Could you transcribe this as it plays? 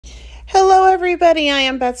everybody, I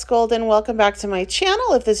am Beth's Gold and welcome back to my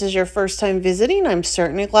channel. If this is your first time visiting, I'm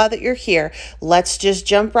certainly glad that you're here. Let's just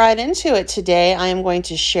jump right into it. Today I am going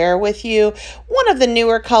to share with you one of the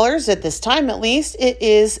newer colors, at this time at least. It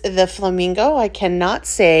is the Flamingo. I cannot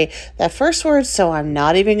say that first word, so I'm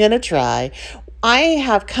not even going to try. I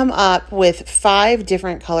have come up with 5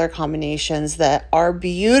 different color combinations that are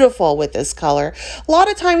beautiful with this color. A lot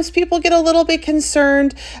of times people get a little bit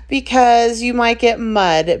concerned because you might get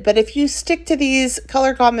mud, but if you stick to these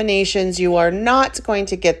color combinations, you are not going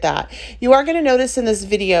to get that. You are going to notice in this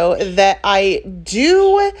video that I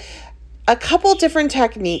do a couple different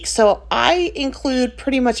techniques. So I include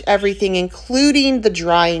pretty much everything, including the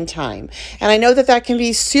drying time. And I know that that can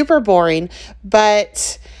be super boring,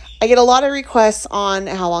 but I get a lot of requests on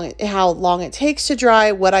how long it takes to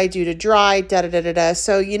dry, what I do to dry,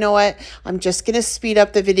 So you know what? I'm just going to speed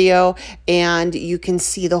up the video and you can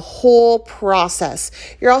see the whole process.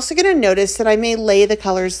 You're also going to notice that I may lay the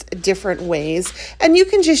colors different ways, and you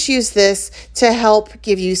can just use this to help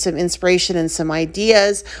give you some inspiration and some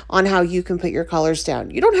ideas on how you can put your colors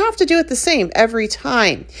down. You don't have to do it the same every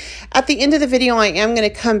time. At the end of the video, I am going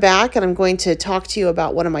to come back and I'm going to talk to you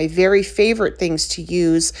about one of my very favorite things to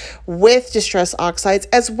use with Distress Oxides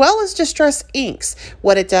as well as Distress inks.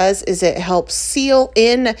 What it does is it helps seal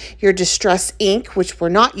in your Distress ink, which we're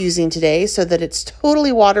not using today, so that it's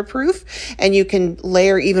totally waterproof and you can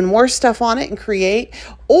layer even more stuff on it and create.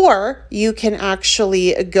 Or you can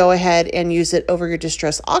actually go ahead and use it over your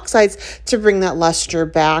Distress Oxides to bring that luster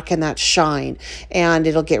back and that shine, and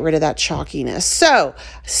it'll get rid of that chalkiness. So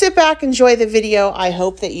sit back, enjoy the video. I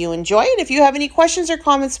hope that you enjoy it. If you have any questions or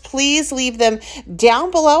comments, please leave them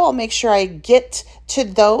down below. I'll make sure I get to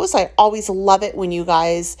those. I always love it when you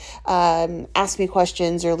guys ask me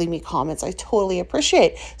questions or leave me comments. I totally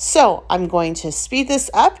appreciate. So I'm going to speed this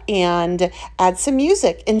up and add some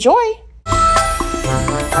music. Enjoy.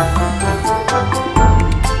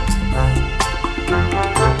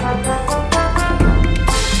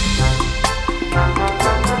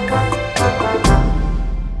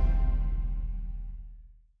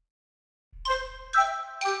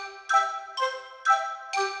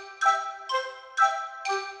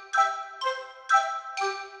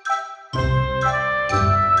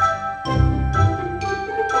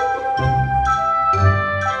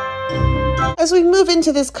 As we move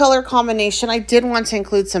into this color combination, I did want to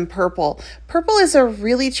include some purple. Purple is a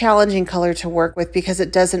really challenging color to work with because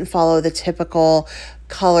it doesn't follow the typical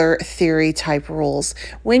color theory type rules.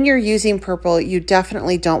 When you're using purple, you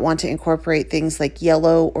definitely don't want to incorporate things like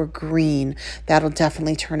yellow or green. That'll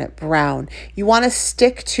definitely turn it brown. You want to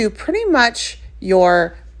stick to pretty much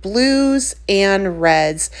your blues and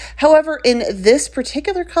reds. However, in this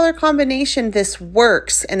particular color combination, this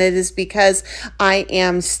works, and it is because I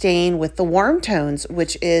am staying with the warm tones,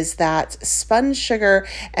 which is that spun sugar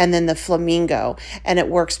and then the flamingo, and it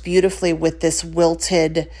works beautifully with this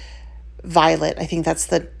wilted violet. I think that's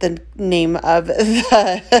the name of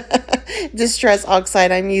the Distress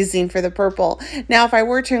Oxide I'm using for the purple. Now, if I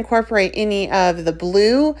were to incorporate any of the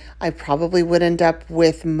blue, I probably would end up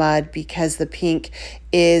with mud because the pink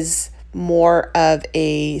is more of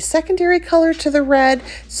a secondary color to the red.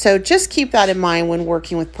 So just keep that in mind when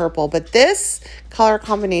working with purple. But this color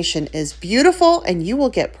combination is beautiful and you will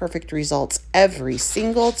get perfect results every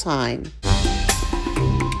single time.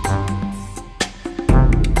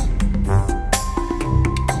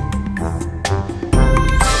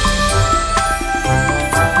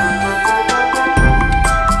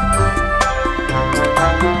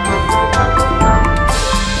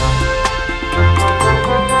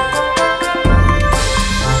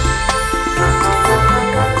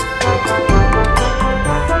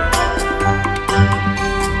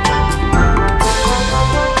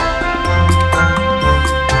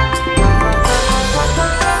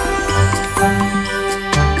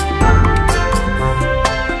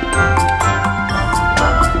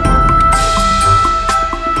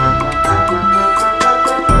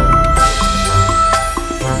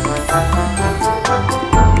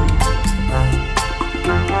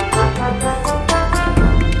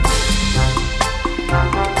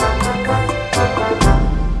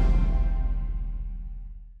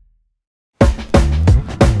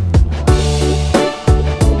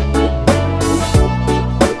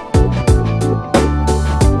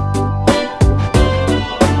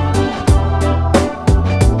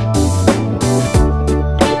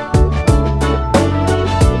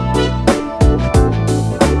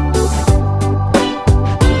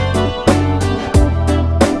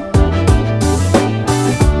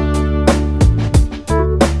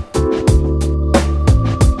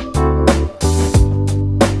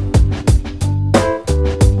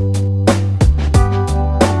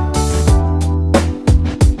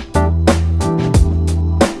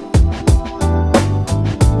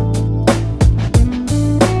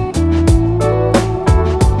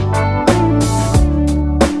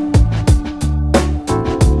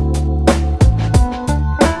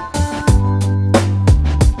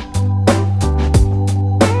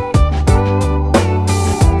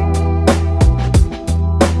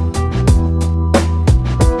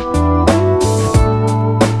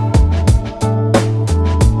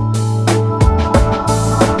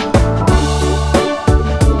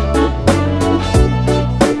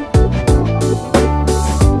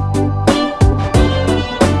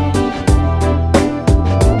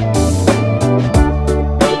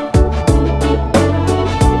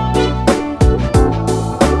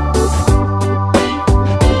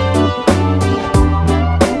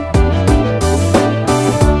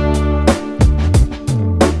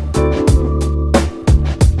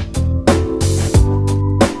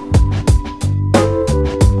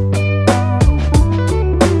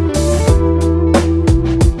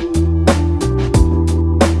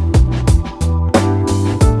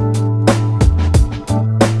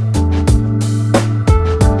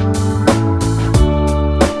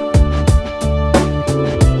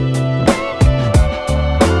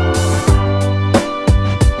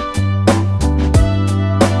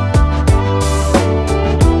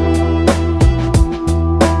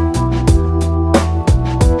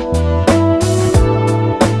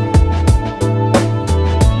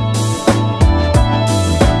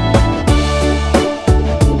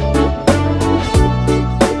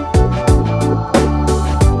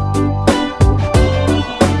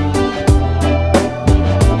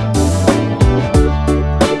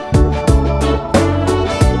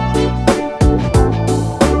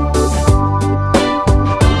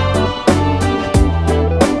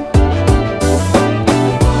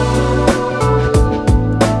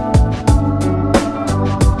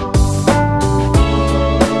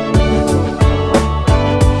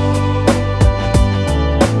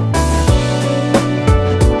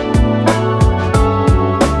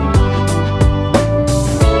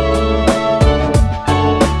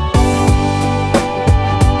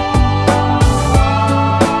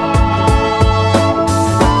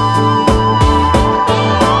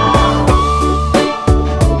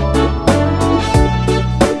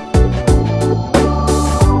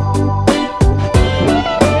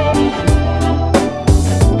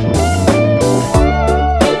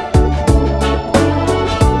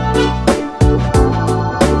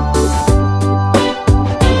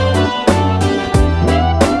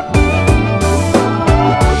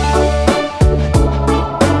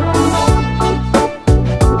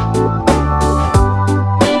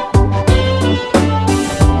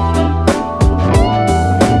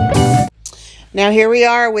 Now here we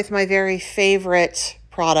are with my very favorite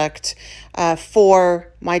product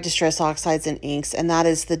for my Distress Oxides and inks, and that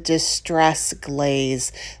is the Distress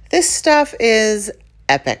Glaze. This stuff is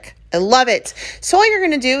epic. I love it. So all you're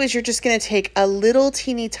going to do is you're just going to take a little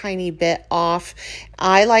teeny tiny bit off.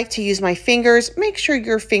 I like to use my fingers. Make sure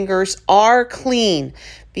your fingers are clean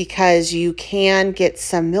because you can get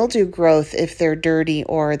some mildew growth if they're dirty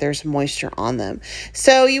or there's moisture on them.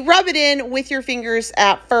 So you rub it in with your fingers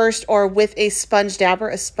at first or with a sponge dabber.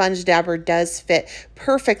 A sponge dabber does fit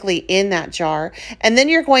perfectly in that jar. And then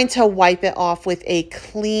you're going to wipe it off with a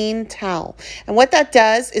clean towel. And what that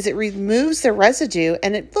does is it removes the residue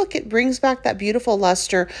and it brings back that beautiful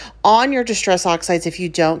luster on your Distress Oxides if you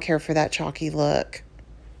don't care for that chalky look.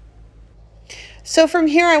 So from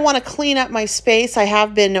here, I want to clean up my space. I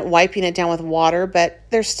have been wiping it down with water, but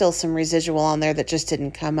there's still some residual on there that just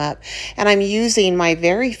didn't come up. And I'm using my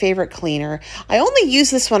very favorite cleaner. I only use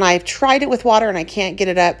this when I've tried it with water and I can't get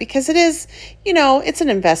it up because it is, you know, it's an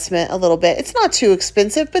investment a little bit. It's not too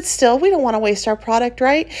expensive, but still, we don't want to waste our product,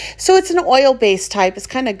 right? So it's an oil-based type. It's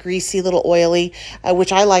kind of greasy, little oily,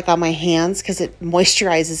 which I like on my hands because it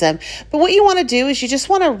moisturizes them. But what you want to do is you just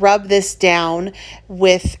want to rub this down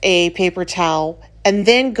with a paper towel and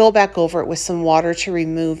then go back over it with some water to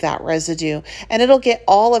remove that residue. And it'll get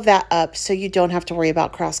all of that up so you don't have to worry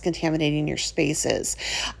about cross-contaminating your spaces.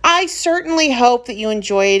 I certainly hope that you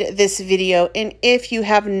enjoyed this video. And if you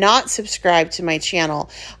have not subscribed to my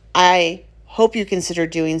channel, I hope you consider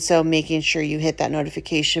doing so, making sure you hit that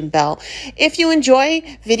notification bell. If you enjoy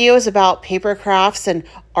videos about paper crafts and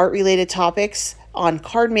art-related topics, on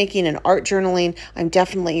card making and art journaling, I'm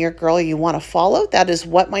definitely your girl you want to follow. That is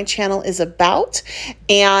what my channel is about.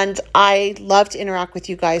 And I love to interact with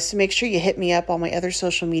you guys, so make sure you hit me up on my other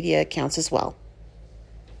social media accounts as well.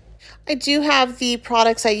 I do have the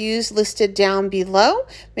products I use listed down below.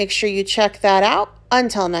 Make sure you check that out.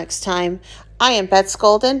 Until next time, I am Beth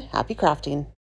Golden. Happy crafting.